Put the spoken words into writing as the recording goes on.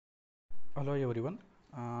Hello everyone,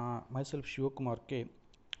 myself Shivakumar K,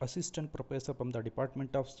 Assistant Professor from the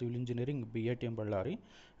Department of Civil Engineering, BITM Ballari.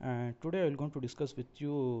 And today I will going to discuss with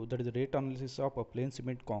you that is the rate analysis of a plain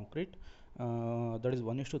cement concrete. That is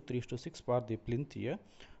 1:3:6 for the plinth here.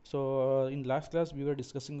 So in last class we were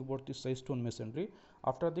discussing about the size stone masonry.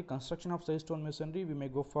 After the construction of size stone masonry, we may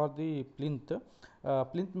go for the plinth.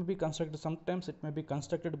 Plinth may be constructed. Sometimes it may be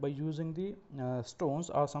constructed by using the stones,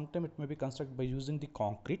 or sometimes it may be constructed by using the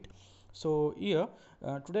concrete. So here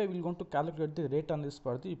today we are going to calculate the rate analysis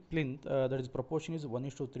for the plinth, that is proportion is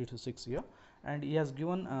 1:3:6 here, and he has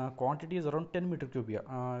given quantity is around 10 meter cube here.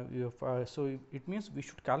 So it means we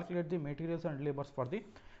should calculate the materials and labors for the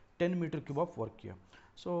 10 meter cube of work here.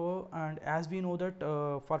 So and as we know that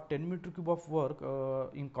for 10 meter cube of work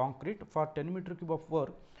in concrete, for 10 meter cube of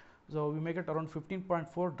work, so we make it around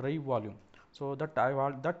 15.4 dry volume. So that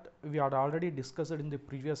we had already discussed in the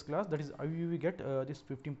previous class. That is how we get this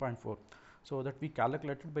 15.4. So that we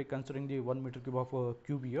calculated by considering the 1 meter cube of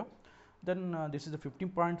cube here. Then this is the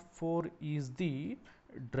 15.4 is the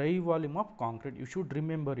dry volume of concrete. You should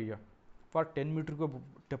remember here, for 10 meter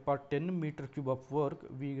cube of work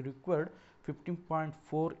we required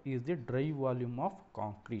 15.4 is the dry volume of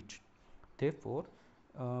concrete. Therefore,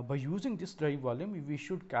 by using this dry volume, we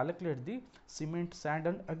should calculate the cement, sand,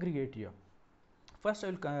 and aggregate here. First, I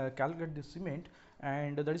will calculate the cement,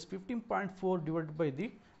 and that is 15.4 divided by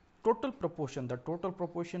the total proportion. The total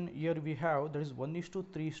proportion here we have, that is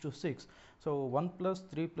 1:3:6. So 1 plus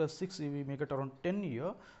 3 plus 6, we make it around 10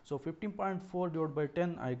 here. So 15.4 divided by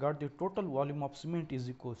 10, I got the total volume of cement is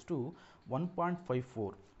equals to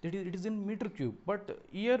 1.54. It is in meter cube, but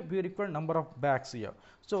here we require number of bags here.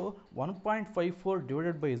 So 1.54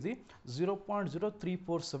 divided by the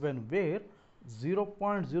 0.0347, where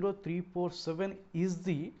 0.0347 is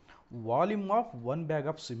the volume of one bag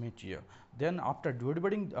of cement here. Then after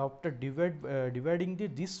dividing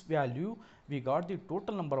this value, we got the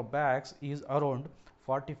total number of bags is around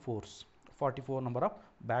 44. 44 number of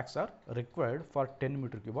bags are required for 10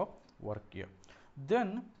 meter cube of work here.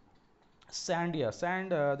 Then sand here, then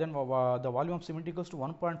the volume of cement equals to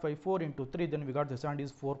 1.54 into 3, then we got the sand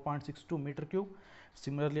is 4.62 meter cube.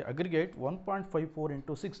 Similarly, aggregate 1.54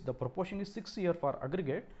 into 6, the proportion is 6 here for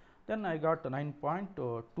aggregate, then I got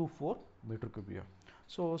 9.24 meter cube here.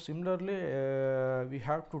 So similarly, we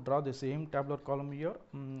have to draw the same tabular column here.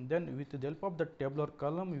 Then with the help of the tabular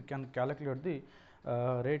column, you can calculate the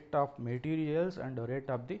rate of materials and rate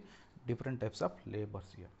of the different types of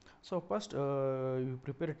labors here. So first you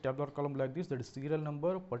prepare a tabular column like this, that is serial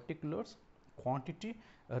number, particulars, quantity,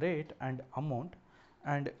 rate, and amount.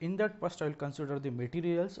 And in that, first I will consider the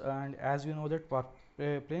materials. And as we know that for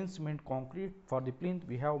plain cement concrete, for the plinth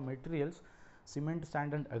we have materials cement,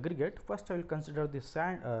 sand, and aggregate. First I will consider the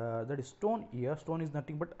sand, that is stone here. Stone is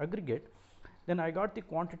nothing but aggregate. Then I got the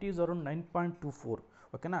quantities around 9.24.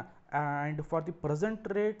 Okay na, and for the present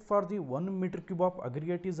rate for the 1 meter cube of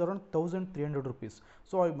aggregate is around 1300 rupees.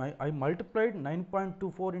 So I multiplied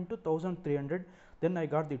 9.24 into 1300, then I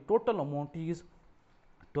got the total amount is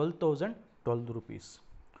 12,012 rupees.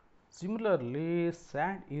 Similarly,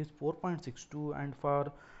 sand is 4.62, and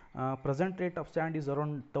for present rate of sand is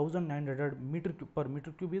around 1900 meter cube, per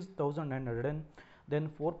meter cube is 1900, and then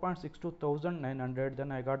 4.62 1900,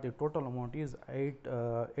 then I got the total amount is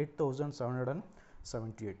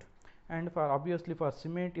 8778. And for obviously for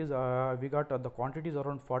cement is we got the quantities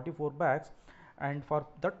around 44 bags, and for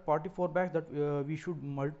that 44 bags that we should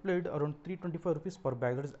multiply it around 325 rupees per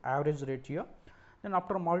bag, that is average rate here. Then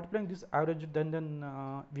after multiplying this average, then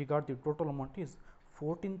we got the total amount is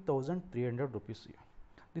 14,300 rupees here.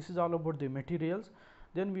 This is all about the materials.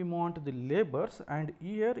 Then we move on to the labors, and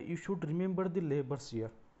here you should remember the labors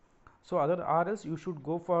here. So other or else you should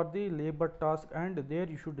go for the labor task, and there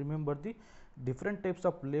you should remember the different types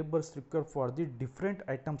of labors required for the different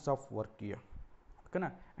items of work here. Okay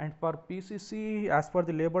na? And for PCC, as per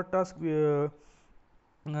the labor task, here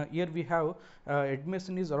we have head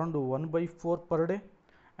mason is around 1/4 per day,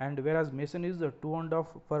 and whereas mason is 2.5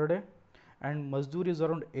 per day, and mazdoor is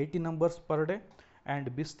around 80 numbers per day,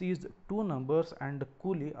 and bisti is 2 numbers, and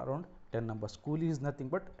coolie around 10 numbers. Coolie is nothing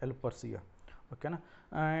but helpers here. Okay na?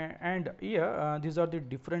 And here these are the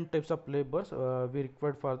different types of labors we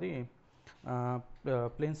required for the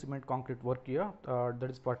plain cement concrete work here, that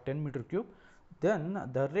is for 10 meter cube. Then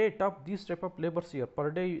the rate of these type of labors here per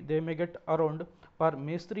day, they may get around, per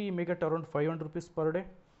masonry you may get around 500 rupees per day,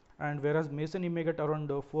 and whereas mason you may get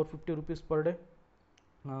around 450 rupees per day.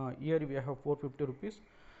 Here we have 450 rupees,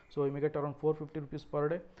 so you may get around 450 rupees per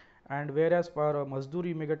day, and whereas for mazdoor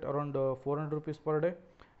you may get around 400 rupees per day,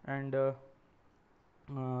 and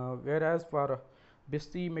whereas for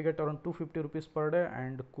Besti may get around 250 rupees per day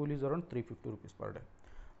and coolies around 350 rupees per day.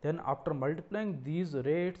 Then after multiplying these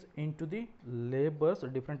rates into the labors,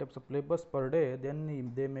 different types of labors per day,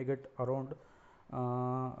 then they may get around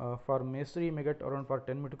for masonry you may get around, for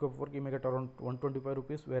 10 meter cube work you may get around 125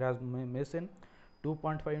 rupees, whereas mason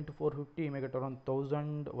 2.5 into 450 you may get around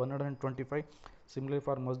 1125. Similarly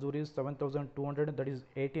for mazdoori is 7200, that is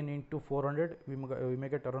 18 into 400 we may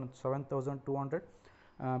get around 7200.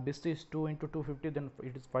 Bist is 2 into 250, then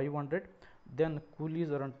it is 500. Then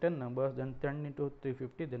coolies around 10 numbers, then 10 into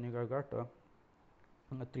 350, then you got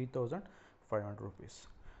 3500 rupees.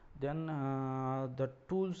 Then the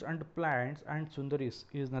tools and plants and sundaris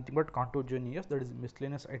is nothing but contogeneous, that is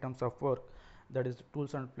miscellaneous items of work, that is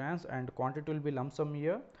tools and plants, and quantity will be lump sum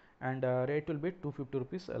here, and rate will be 250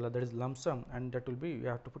 rupees, that is lump sum, and that will be we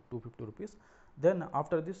have to put 250 rupees. Then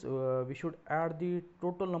after this we should add the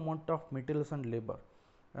total amount of materials and labor.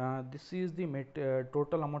 This is the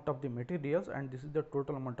total amount of the materials, and this is the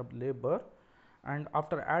total amount of labor. And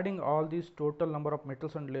after adding all these total number of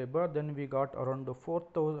metals and labor, then we got around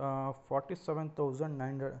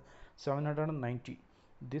 47,790.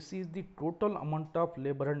 This is the total amount of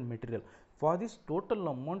labor and material. For this total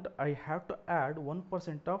amount, I have to add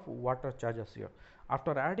 1% of water charges here.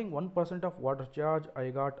 After adding 1% of water charge, I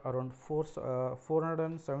got around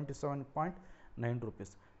 477.9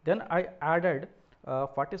 rupees. Then I added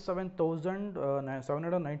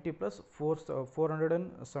 47,790 plus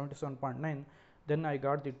 477.9. Then I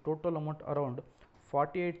got the total amount around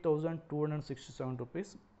 48,267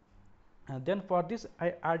 rupees. Then for this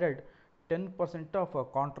I added 10%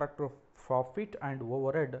 of contractor profit and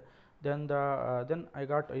overhead. Then then I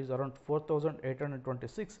got is around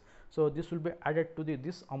 4,826. So this will be added to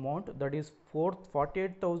this amount, that is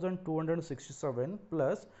 48,267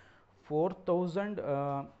 plus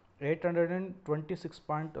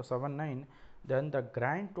 4,826.79. then the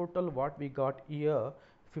grand total what we got here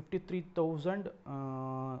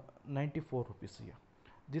 53,094 rupees here.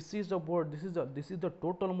 This is about this is the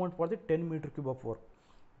total amount for the 10 meter cube of work.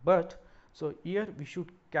 But so here we should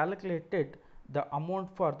calculated the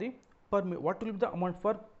amount for the what will be the amount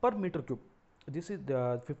for per meter cube. This is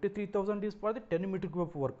the 53,000 is for the 10 meter cube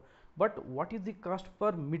of work, but what is the cost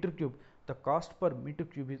per meter cube? The cost per meter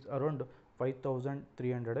cube is around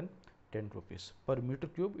 5,310 rupees per meter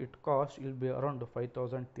cube. It cost will be around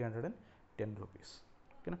 5,310 rupees.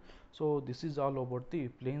 Okay, so this is all about the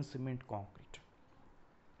plain cement concrete.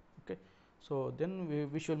 Okay, so then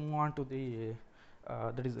we shall move on to the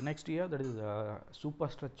that is the next year, that is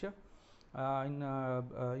superstructure.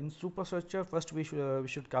 In superstructure, first we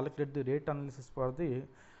should calculate the rate analysis for the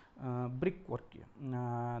brickwork here.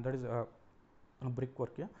 That is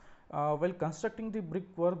brickwork here. While constructing the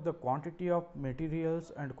brickwork, the quantity of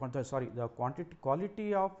materials and the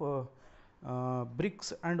quality of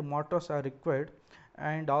bricks and mortars are required,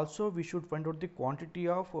 and also we should find out the quantity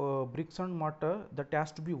of bricks and mortar that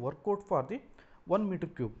has to be worked out for the 1 meter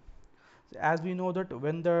cube. As we know that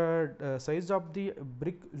when the size of the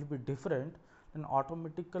brick will be different, then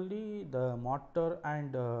automatically the mortar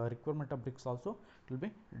and requirement of bricks also will be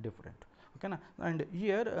different. Okay, na? And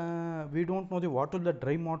here we don't know the what will the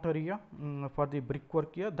dry mortar here for the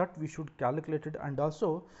brickwork here, that we should calculate it, and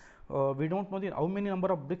also we don't know the how many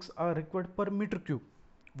number of bricks are required per meter cube.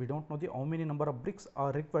 We don't know the how many number of bricks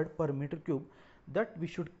are required per meter cube, that we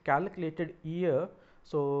should calculate it here.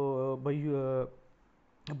 So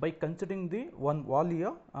by considering the one wall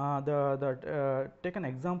here, take an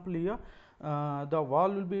example here. The wall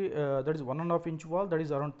will be that is 1.5 inch wall, that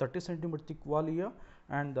is around 30 centimeter thick wall here,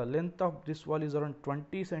 and the length of this wall is around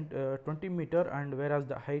 20 meter, and whereas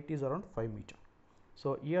the height is around 5 meter.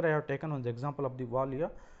 So here I have taken one example of the wall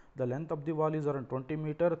here. The length of the wall is around 20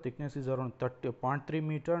 meter, thickness is around 0.3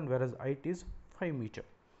 meter, and whereas height is 5 meter.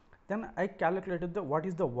 Then I calculated the what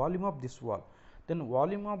is the volume of this wall. Then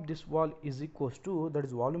volume of this wall is equals to, that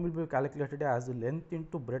is volume will be calculated as length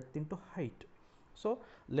into breadth into height. So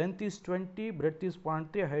length is 20, breadth is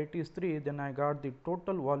 0.3, height is 3. Then I got the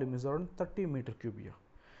total volume is around 30 meter cube here.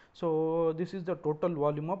 So this is the total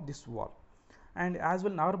volume of this wall. And as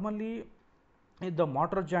well, normally the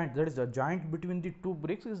mortar joint, that is the joint between the two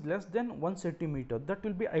bricks, is less than 1 centimeter. That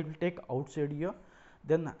will be, I will take outside here.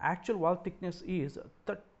 Then the actual wall thickness is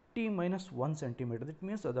 30 minus 1 centimeter. That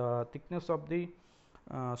means the thickness of the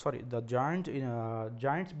the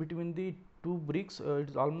joints between the two bricks it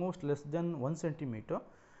is almost less than 1 centimeter.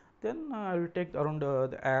 Then I will take around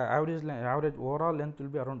the average overall length will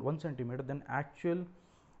be around 1 centimeter. Then actual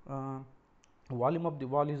volume of the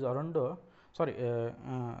wall is around the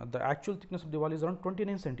actual thickness of the wall is around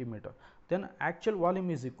 29 centimeter. Then actual volume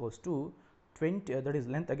is equals to 20, that is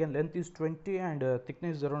length, again length is 20 and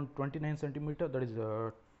thickness is around 29 centimeter, that is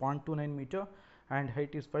 0.29 meter, and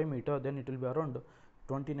height is 5 meter, then it will be around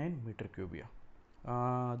 29 meter cube here.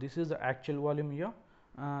 This is the actual volume here.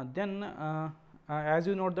 As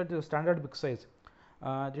you know that the standard brick size,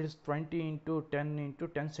 that is 20 into 10 into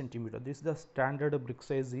 10 centimeter, this is the standard brick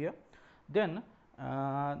size here. Then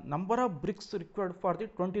number of bricks required for the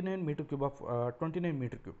 29 meter cube of 29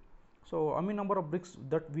 meter cube. So how many number of bricks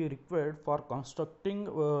that we required for constructing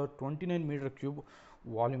 29 meter cube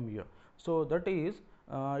volume here. So that is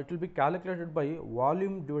it will be calculated by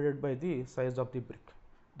volume divided by the size of the brick.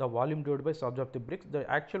 The volume divided by size of the bricks. The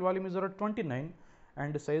actual volume is around 29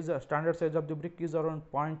 and the size, standard size of the brick is around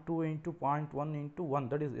 0.2 into 0.1 into 1.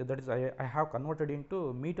 That is I have converted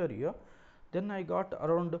into meter here. Then I got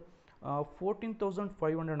around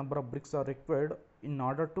 14,500 number of bricks are required in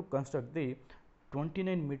order to construct the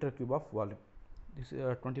 29 meter cube of volume. This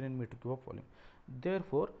is 29 meter cube of volume.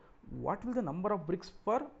 Therefore, what will the number of bricks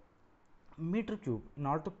per meter cube? In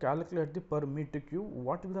order to calculate the per meter cube,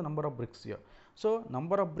 what will the number of bricks here? So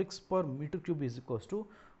number of bricks per meter cube is equals to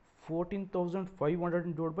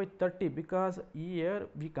 14,500 divided by 30, because here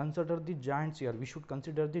we consider the joints here. We should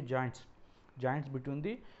consider the joints between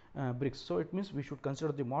the bricks. So it means we should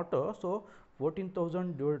consider the mortar. So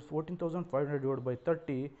 14,500 divided by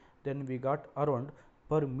 30, then we got around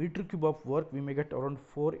per meter cube of work we may get around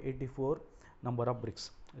 484 number of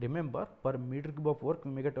bricks. Remember, per meter cube of work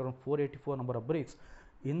we may get around 484 number of bricks.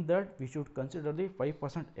 In that we should consider the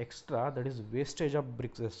 5% extra, that is wastage of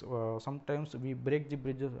bricks. Sometimes we break the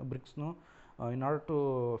bricks no, in order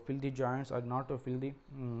to fill the joints or not to fill the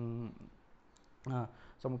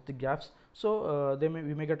some of the gaps. So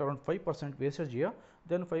we may get around 5% wastage here.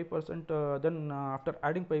 Then 5%, then after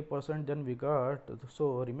adding 5%, then we got,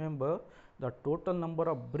 so remember the total number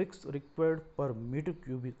of bricks required per meter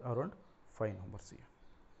cube is around 5 numbers here.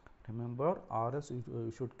 Remember, or else you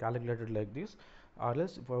should calculate it like this, or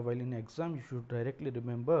else while in exam you should directly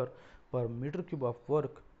remember per meter cube of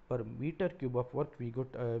work, per meter cube of work we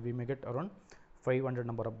may get around 500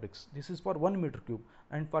 number of bricks. This is for 1 meter cube,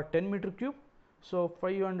 and for 10 meter cube, so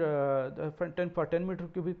 500 for 10 meter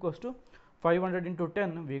cube equals to 500 into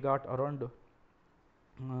 10, we got around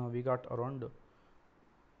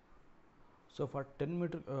so for 10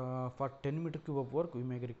 meter cube of work we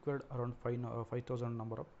may required around 5,000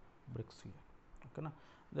 number of bricks here. Okay, na?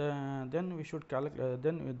 Then we should calculate,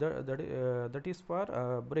 then that is for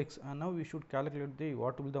bricks, and now we should calculate the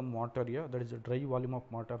what will the mortar here, that is the dry volume of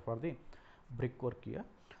mortar for the brickwork here.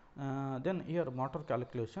 Then here mortar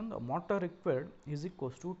calculation, the mortar required is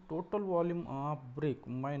equals to total volume of brick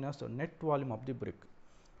minus net volume of the brick.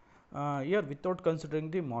 Here without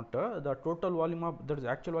considering the mortar, the total volume of, that is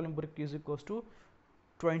actual volume brick, is equals to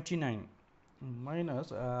 29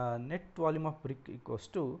 minus net volume of brick equals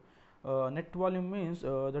to net volume means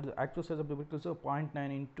that the actual size of the brick is 0.9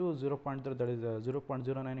 into 0.0, that is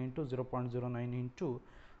 0.09 into 0.09 into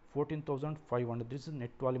 14,500. This is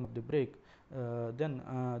net volume of the brick. Then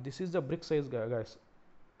this is the brick size, guys.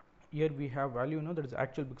 Here we have value, that is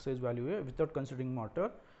actual brick size value here without considering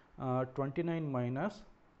mortar. 29 minus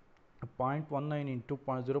 0.19 into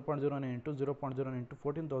 0.09 into 0.09 into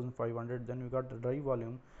 14,500. Then we got the dry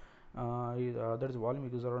volume. That is volume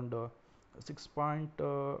is around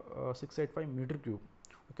 6.685 meter cube.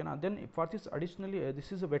 Okay, now then for this additionally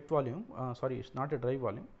this is a wet volume, sorry, it's not a dry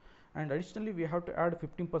volume, and additionally we have to add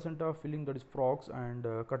 15% of filling, that is frogs, and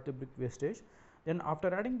cut the brick wastage. Then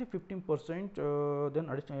after adding the 15%, then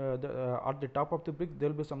at the top of the brick there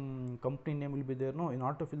will be some company name will be there. No, in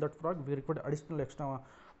order to fill that frog we require additional extra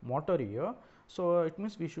mortar here. So it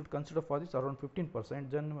means we should consider for this around 15%.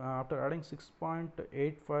 Then after adding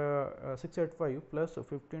 6.85 plus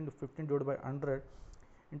 15 divided by 100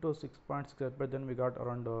 into 6.685, then we got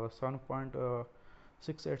around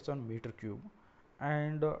 7.687 meter cube.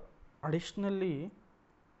 And additionally,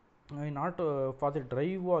 in order for the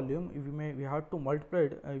dry volume, we have to multiply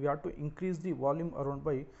it, we have to increase the volume around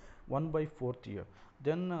by 1/4 here.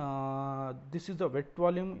 Then this is the wet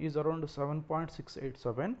volume is around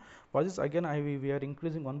 7.687. For this again we are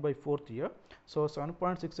increasing 1/4 here. So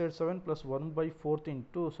 7.687 plus 1/4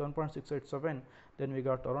 into 7.687, then we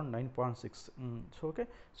got around 9.6. So okay,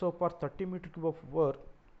 so for 30 meter cube of work,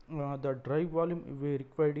 the dry volume we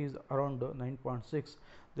required is around 9.6.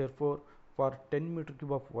 Therefore for 10 meter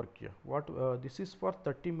cube of work here, what this is for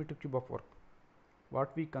 30 meter cube of work,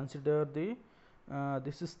 what we consider the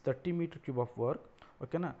this is 30 meter cube of work.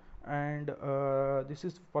 Okay, na? And this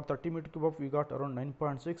is for 30 meter cube of, we got around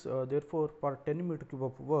 9.6. Therefore for 10 meter cube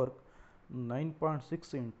of work,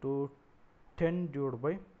 9.6 into 10 divided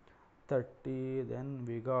by 30, then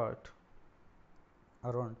we got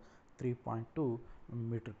around 3.2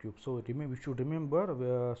 meter cube. So we should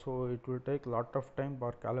remember, so it will take lot of time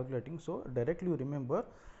for calculating, so directly remember.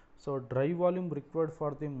 So dry volume required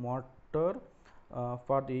for the mortar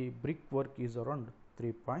for the brick work is around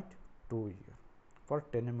 3.2 here for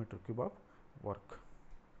 10 meter cube of work.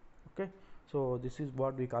 Okay, so this is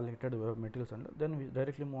what we calculated materials, and then we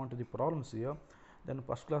directly move on to the problems here. Then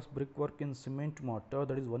first class brickwork in cement mortar,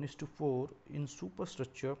 that is 1:4 in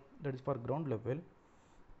superstructure, that is for ground level,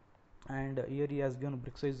 and here he has given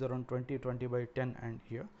brick size around 20 by 10, and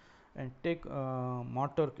here, and take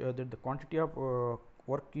mortar, that the quantity of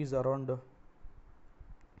work is around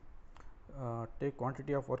take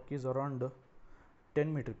quantity of work is around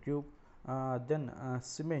 10 meter cube. Then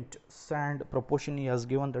cement sand proportion he has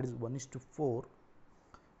given, that is 1:4.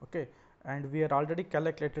 Okay, and we are already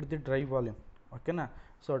calculated the dry volume. Okay na,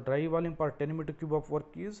 so dry volume per 10 meter cube of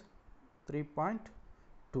work is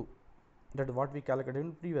 3.2, that is what we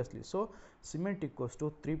calculated previously. So cement equals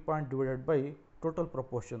to 3 divided by total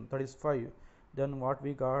proportion, that is 5. Then what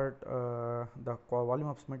we got, the volume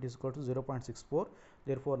of cement is equal to 0.64.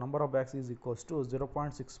 Therefore number of bags is equals to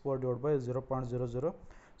 0.64 divided by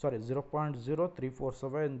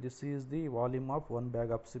 0.0347. This is the volume of one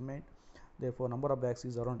bag of cement. Therefore number of bags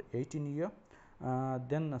is around 18 here.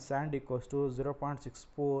 Then sand equals to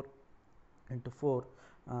 0.64 into 4.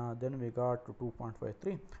 Then we got to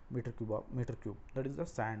 2.53 meter cube, that is the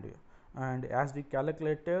sand here. And as we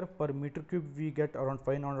calculated, per meter cube we get around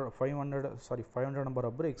 500 number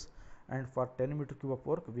of bricks, and for 10 meter cube of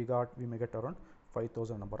work we may get around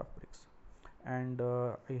 5000 number of bricks. And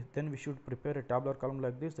then we should prepare a tabular column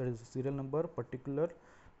like this, that is serial number, particular,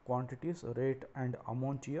 quantities, rate and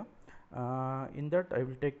amount here. In that I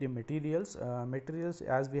will take the materials. Materials,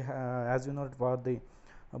 as we know, for the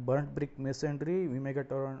burnt brick masonry we may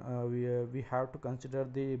get around, we have to consider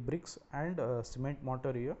the bricks and cement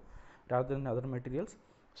mortar here rather than other materials.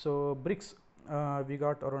 So bricks, we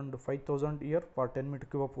got around 5000 here for 10 meter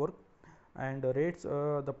cube of work, and rates,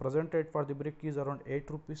 the present rate for the brick is around 8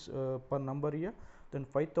 rupees per number here. Then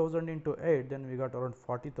 5000 into 8, then we got around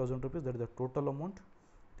 40,000 rupees, that is the total amount.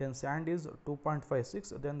 Then sand is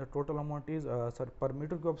 2.56, then the total amount is per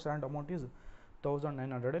meter cube of sand amount is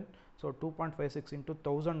 1900. So 2.56 into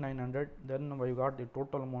 1900, then we got the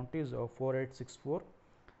total amount is 4864.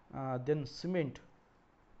 Then cement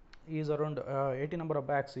is around 80 number of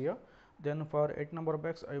bags here. Then for 8 number of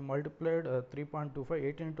bags I multiplied 3.25,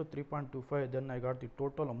 18 into 3.25, then I got the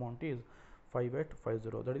total amount is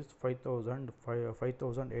 5850, that is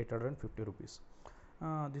 5850 rupees.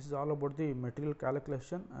 This is all about the material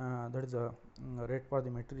calculation, that is a rate for the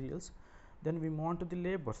materials. Then we move on to the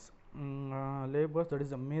labors. Labors, that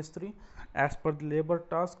is a masonry. As per the labor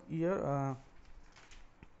task here,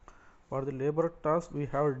 for the labor task we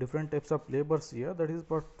have different types of labors here, that is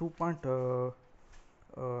for 2.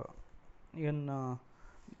 In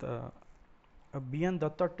the BN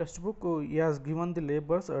Datta textbook, he has given the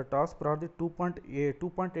labors task for the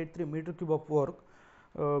 2.83 meter cube of work.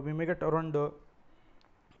 We may get around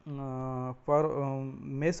for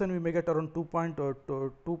mason we may get around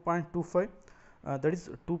 2.25, that is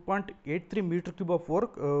 2.83 meter cube of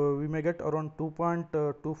work. We may get around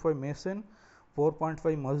 2.25 mason,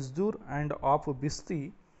 4.5 mazdoor and of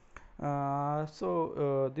bisti.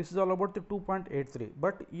 So this is all about the 2.83,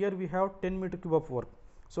 but here we have 10 meter cube of work.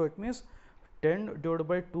 So it means 10 divided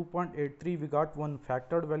by 2.83, we got one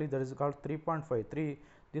factored value, that is called 3.53.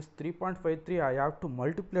 This 3.53 I have to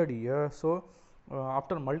multiply here. So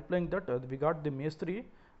after multiplying that, we got the masonry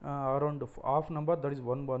around half number, that is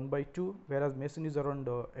 1 by 2, whereas mason is around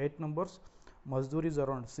 8 numbers, mazdoor is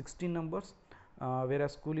around 16 numbers,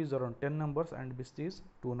 whereas cool is around 10 numbers, and bisti is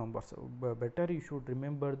 2 numbers. Better you should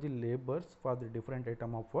remember the labors for the different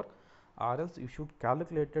item of work, or else you should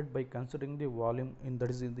calculate it by considering the volume in, that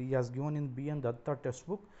is he has given in B and Datta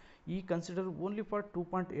textbook. He consider only for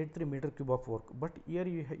 2.83 meter cube of work, but here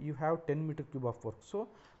you have 10 meter cube of work, so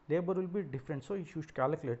labor will be different. So you should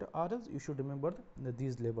calculate, or else you should remember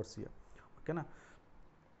these labors here. Okay na.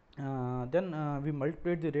 Then we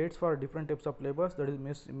multiplied the rates for different types of labors, that is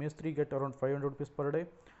masonry get around 500 rupees per day,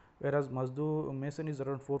 whereas mason is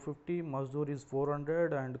around 450, mazdoor is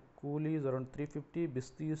 400, and coolie is around 350,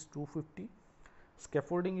 bisti is 250.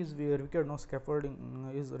 Scaffolding is required, no scaffolding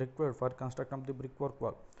is required for construct of the brickwork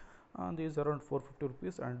wall, these around 450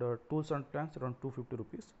 rupees, and tools and plants around 250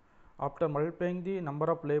 rupees. After multiplying the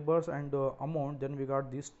number of labors and amount, then we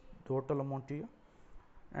got this total amount here.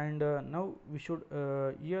 And now we should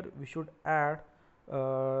here we should add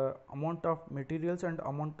amount of materials and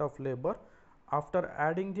amount of labor. After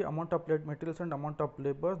adding the amount of materials and amount of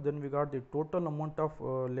labor, then we got the total amount of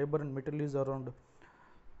labor and material is around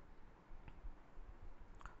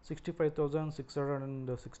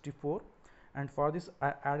 65,664, and for this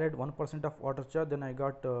I added 1% of water charge, then I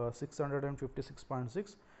got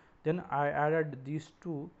 656.6. then I added these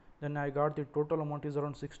two, then I got the total amount is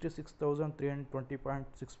around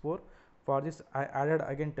 66,320.64. for this I added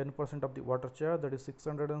again 10% of the water charge, that is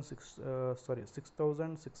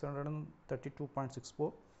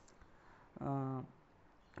 6,632.64.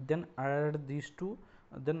 then I added these two,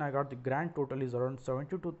 then I got the grand total is around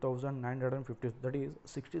 72,950, that is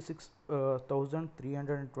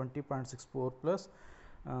 66,320.64 plus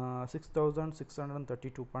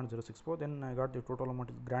 6,632.064. then I got the total amount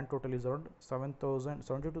is grand total is around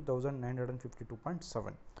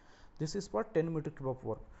 72,952.7. this is for 10 meter cube of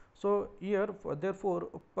work. So here therefore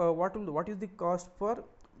what is the cost per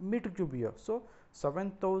meter cube here? So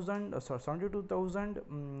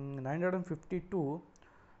 72,952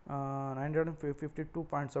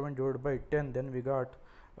 952.7 divided by 10, then we got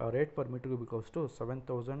rate per meter cube equals to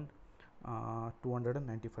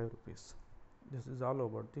 7,295 rupees. This is all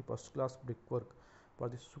about the first class brickwork for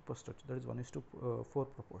the superstructure, that is 1:4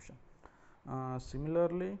 proportion.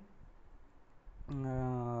 Similarly,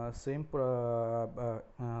 same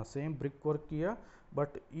brickwork here,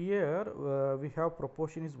 but here we have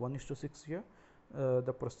proportion is 1:6 here.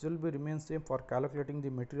 The procedure will be remain same for calculating the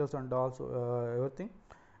materials and also everything,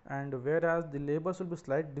 and whereas the labors will be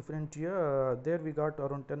slightly different here. There we got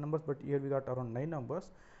around 10 numbers, but here we got around 9 numbers,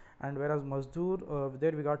 and whereas Mazdoor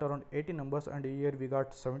there we got around 80 numbers, and here we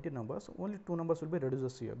got 70 numbers. Only 2 numbers will be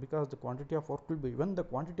reduces here, because the quantity of work will be, when the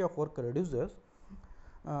quantity of work reduces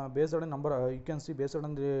based on a number, you can see based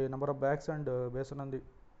on the number of bags and based on the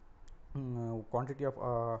quantity of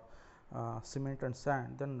cement and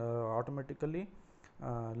sand, then automatically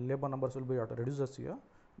labor numbers will be reduces here.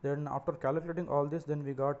 Then after calculating all this, then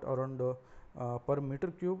we got around per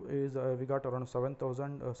meter cube is we got around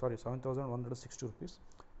 7,160 rupees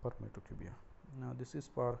per meter cube here. Now this is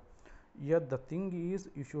for here. The thing is,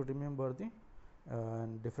 you should remember the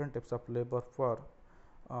different types of labor for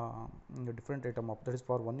different item of, that is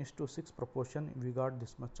for 1:6 proportion we got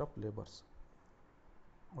this much of labors.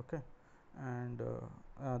 Okay, and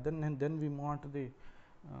then we move on to the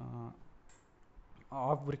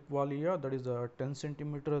half brick wall here, that is a 10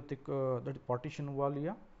 centimeter thick that is partition wall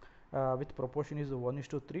here with proportion is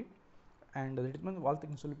 1:3, and it means wall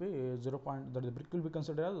thickness will be 0. That is brick will be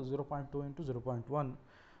considered as 0.2 into 0.1.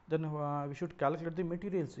 then we should calculate the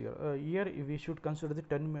materials here. Here we should consider the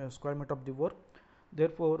 10 square meter of the work.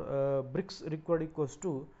 Therefore bricks required equals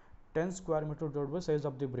to 10 square meter divided by size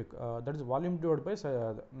of the brick, that is volume divided by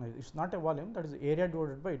it's not a volume, that is area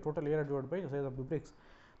divided by total area divided by the size of the bricks.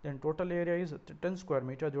 Then total area is 10 square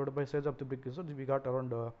meter divided by size of the brick, so we got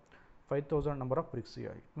around 5,000 number of bricks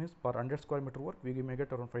here. It means per 100 square meter work we may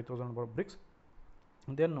get around 5,000 number of bricks.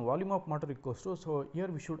 And then volume of mortar equals to, so here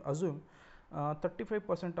we should assume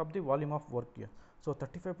 35% of the volume of work here. So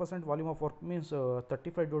 35% volume of work means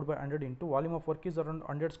 35 divided by 100 into volume of work is around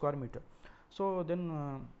 100 square meter. So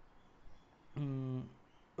then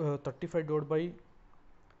 35 divided by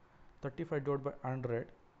 100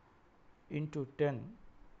 into 10,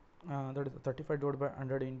 that is 35 divided by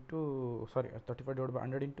 100 into 35 divided by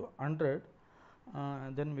 100 into 100,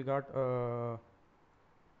 then we got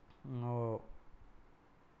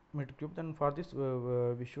meter cube. Then for this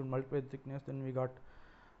we should multiply the thickness, then we got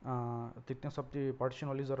thickness of the partition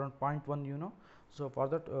wall is around 0.1, you know. So for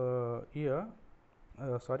that here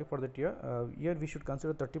here we should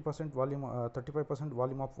consider 30% volume 35%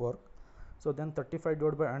 volume of work. So then 35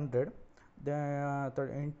 divided by 100, then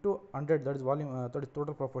into 100, that is volume, that is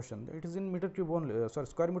total proportion, it is in meter cube only,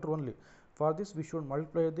 square meter only. For this we should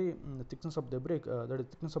multiply the thickness of the brick, that is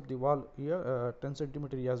thickness of the wall here 10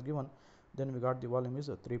 centimeter he has given, then we got the volume is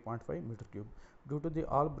 3.5 meter cube. Due to the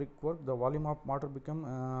all brick work, the volume of mortar become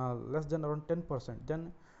less than around 10%.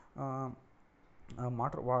 Then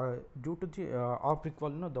mortar due to the all brick wall,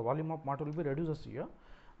 the volume of mortar will be reduces here.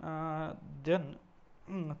 Then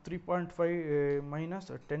 3.5 minus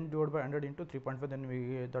 10 divided by 100 into 3.5, then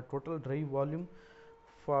we the total dry volume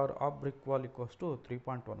for off brick wall equals to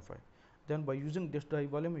 3.15. Then by using this dry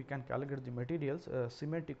volume we can calculate the materials.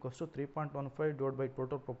 Cement equals to 3.15 divided by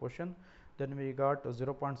total proportion, then we got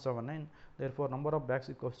 0.79. Therefore number of bags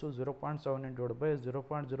equals to 0.79 divided by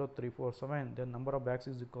 0.0347, then number of bags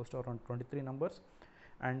is equals to around 23 numbers,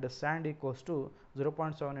 and sand equals to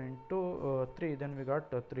 0.7 into 3, then we got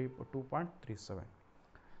 2.37.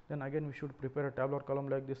 Then again we should prepare a tabular column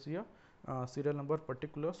like this here, serial number,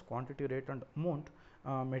 particulars, quantity, rate and amount.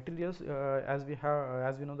 Materials, as we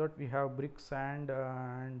know that we have brick, sand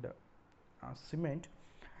and cement,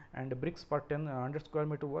 and bricks per 100 square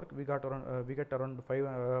meter work we got around we get around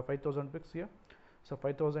 5,000 bricks here. So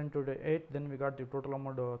 5,000 to the 8, then we got the total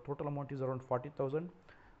amount is around 40,000.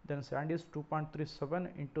 Then sand is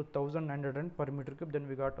 2.37 into 1900 per meter cube, then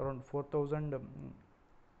we got around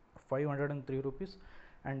 4,503 rupees.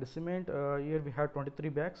 And cement, here we have 23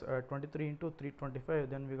 bags, 23 into 325,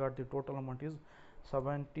 then we got the total amount is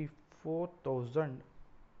 74,000,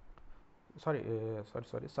 sorry,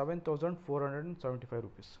 7,475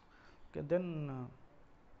 rupees. Okay, then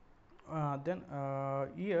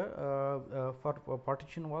here for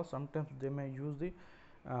partition wall, sometimes they may use the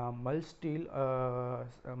mild steel or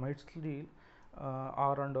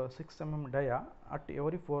around 6 mm dia at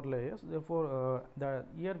every 4 layers. Therefore, the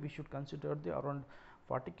here we should consider the around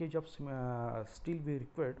 40 kg of steel we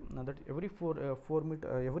required. Now that every 4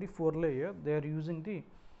 layer they are using the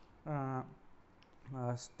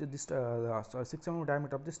this 6 mm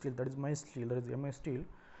diameter of the steel, that is mild steel, that is MA steel.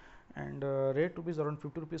 And rate rupees around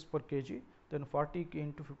 50 rupees per kg, then 40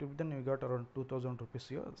 into 50, then we got around 2,000 rupees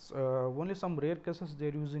here. Only some rare cases they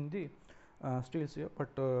are using the steels here, but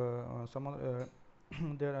some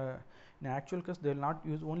there in actual case they will not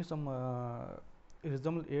use, only some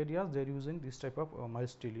reasonable areas they are using this type of mild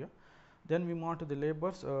steel here. Then we move on to the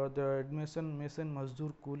labors, the admission, mason,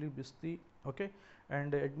 mazdoor, coolie, bisti. Okay,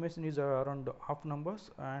 and admission is around half numbers,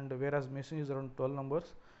 and whereas mason is around 12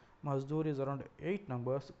 numbers, mazdoor is around 8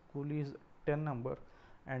 numbers, coolie is 10 number,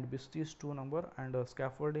 and bisti is 2 number, and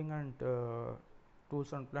scaffolding and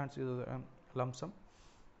tools and plants is lump sum.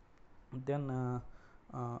 Then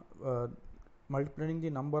multiplying the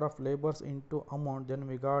number of labors into amount, then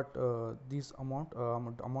we got this amount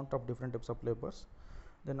of different types of labors.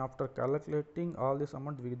 Then after calculating all this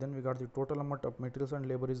amount, we got the total amount of materials and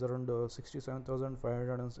labor is around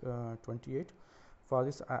 67,528. For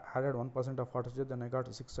this I added 1% of water charge, then I got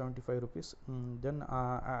 675 rupees. Then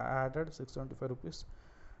I added 675 rupees,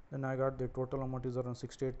 then I got the total amount is around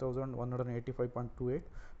 68,185.28.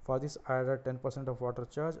 For this I added 10% of water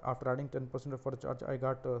charge. After adding 10% of water charge, I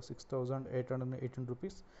got 6,818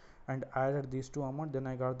 rupees, and added these two amount, then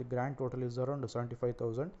I got the grand total is around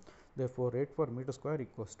 75,000. Therefore, rate per meter square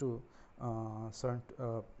equals to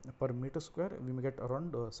per meter square we may get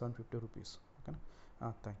around 750 rupees. Okay,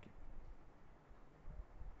 thank you.